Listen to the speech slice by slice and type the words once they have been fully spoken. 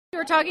You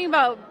were talking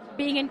about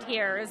being in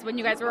tears when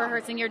you guys were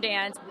rehearsing your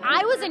dance.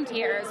 I was in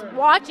tears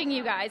watching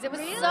you guys. It was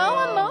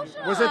so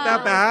emotional. Was it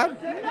that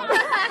bad?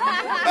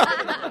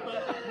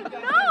 No,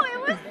 it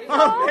was so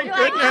Oh, thank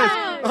good. goodness.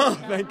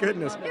 Oh, thank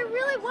goodness. It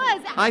really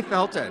was. I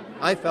felt it.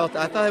 I thought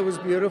it was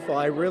beautiful.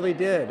 I really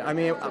did. I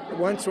mean,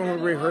 once when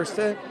we rehearsed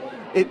it,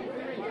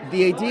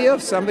 the idea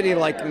of somebody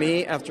like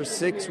me after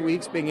 6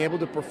 weeks being able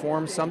to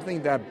perform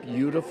something that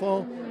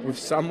beautiful with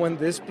someone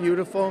this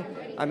beautiful,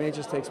 I mean, it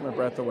just takes my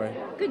breath away.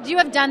 Could you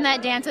have done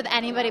that dance with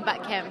anybody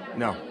but Kim?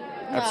 No.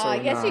 Absolutely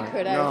I guess not. he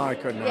could have. No, I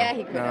couldn't. Yeah,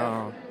 he could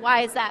No.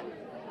 Why is that?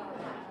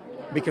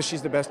 Because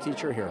she's the best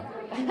teacher here.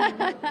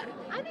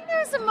 I think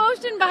there's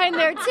emotion behind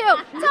there too.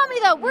 Tell me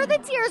though, were the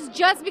tears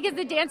just because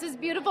the dance was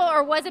beautiful,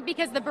 or was it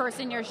because the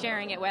person you're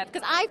sharing it with?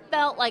 Because I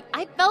felt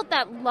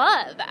that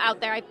love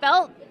out there. I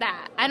felt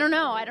that. I don't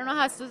know how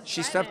to describe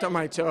She stepped on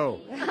my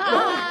toe.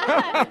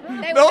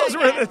 Those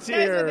were the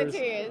tears.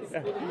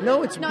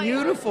 No, it's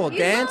beautiful.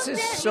 Dance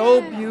is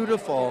so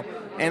beautiful,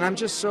 and I'm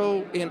just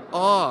so in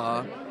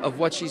awe of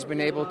what she's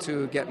been able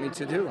to get me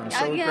to do. I'm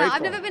so grateful.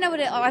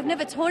 I've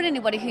never taught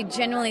anybody who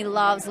genuinely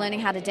loves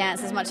learning how to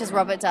dance as much as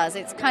Robert does.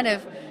 It's kind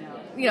of,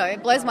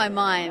 it blows my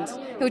mind.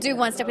 He'll do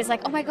one step, he's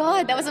like, oh my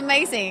God, that was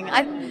amazing.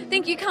 I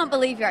think you can't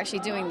believe you're actually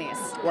doing this.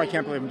 Well, I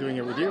can't believe I'm doing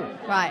it with you.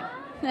 Right.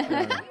 You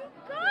guys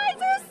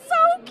are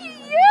so cute!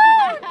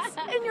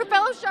 And your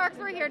fellow sharks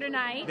were here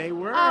tonight. They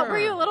were. Were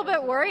you a little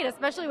bit worried,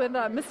 especially with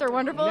Mr.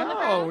 Wonderful in the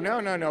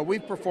crowd? No.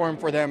 We've performed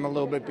for them a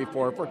little bit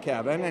before for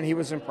Kevin, and he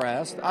was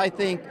impressed. I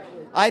think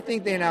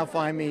they now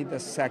find me the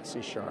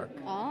sexy shark.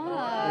 Oh.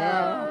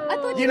 Yeah. I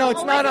thought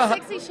it's not a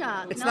sexy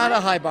shark. It's not a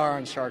high bar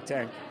on Shark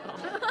Tank.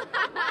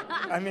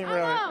 I mean,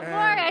 really. Oh, boy,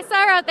 I saw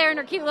her out there in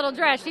her cute little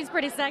dress. She's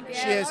pretty sexy.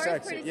 She is Laura's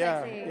sexy. pretty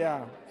Yeah, sexy.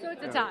 yeah. So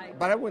it's a tie.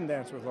 But I wouldn't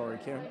dance with Lori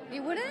Kim.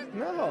 You wouldn't?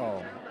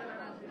 No.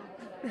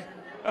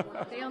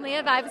 They only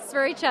have eyes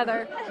for each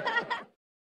other.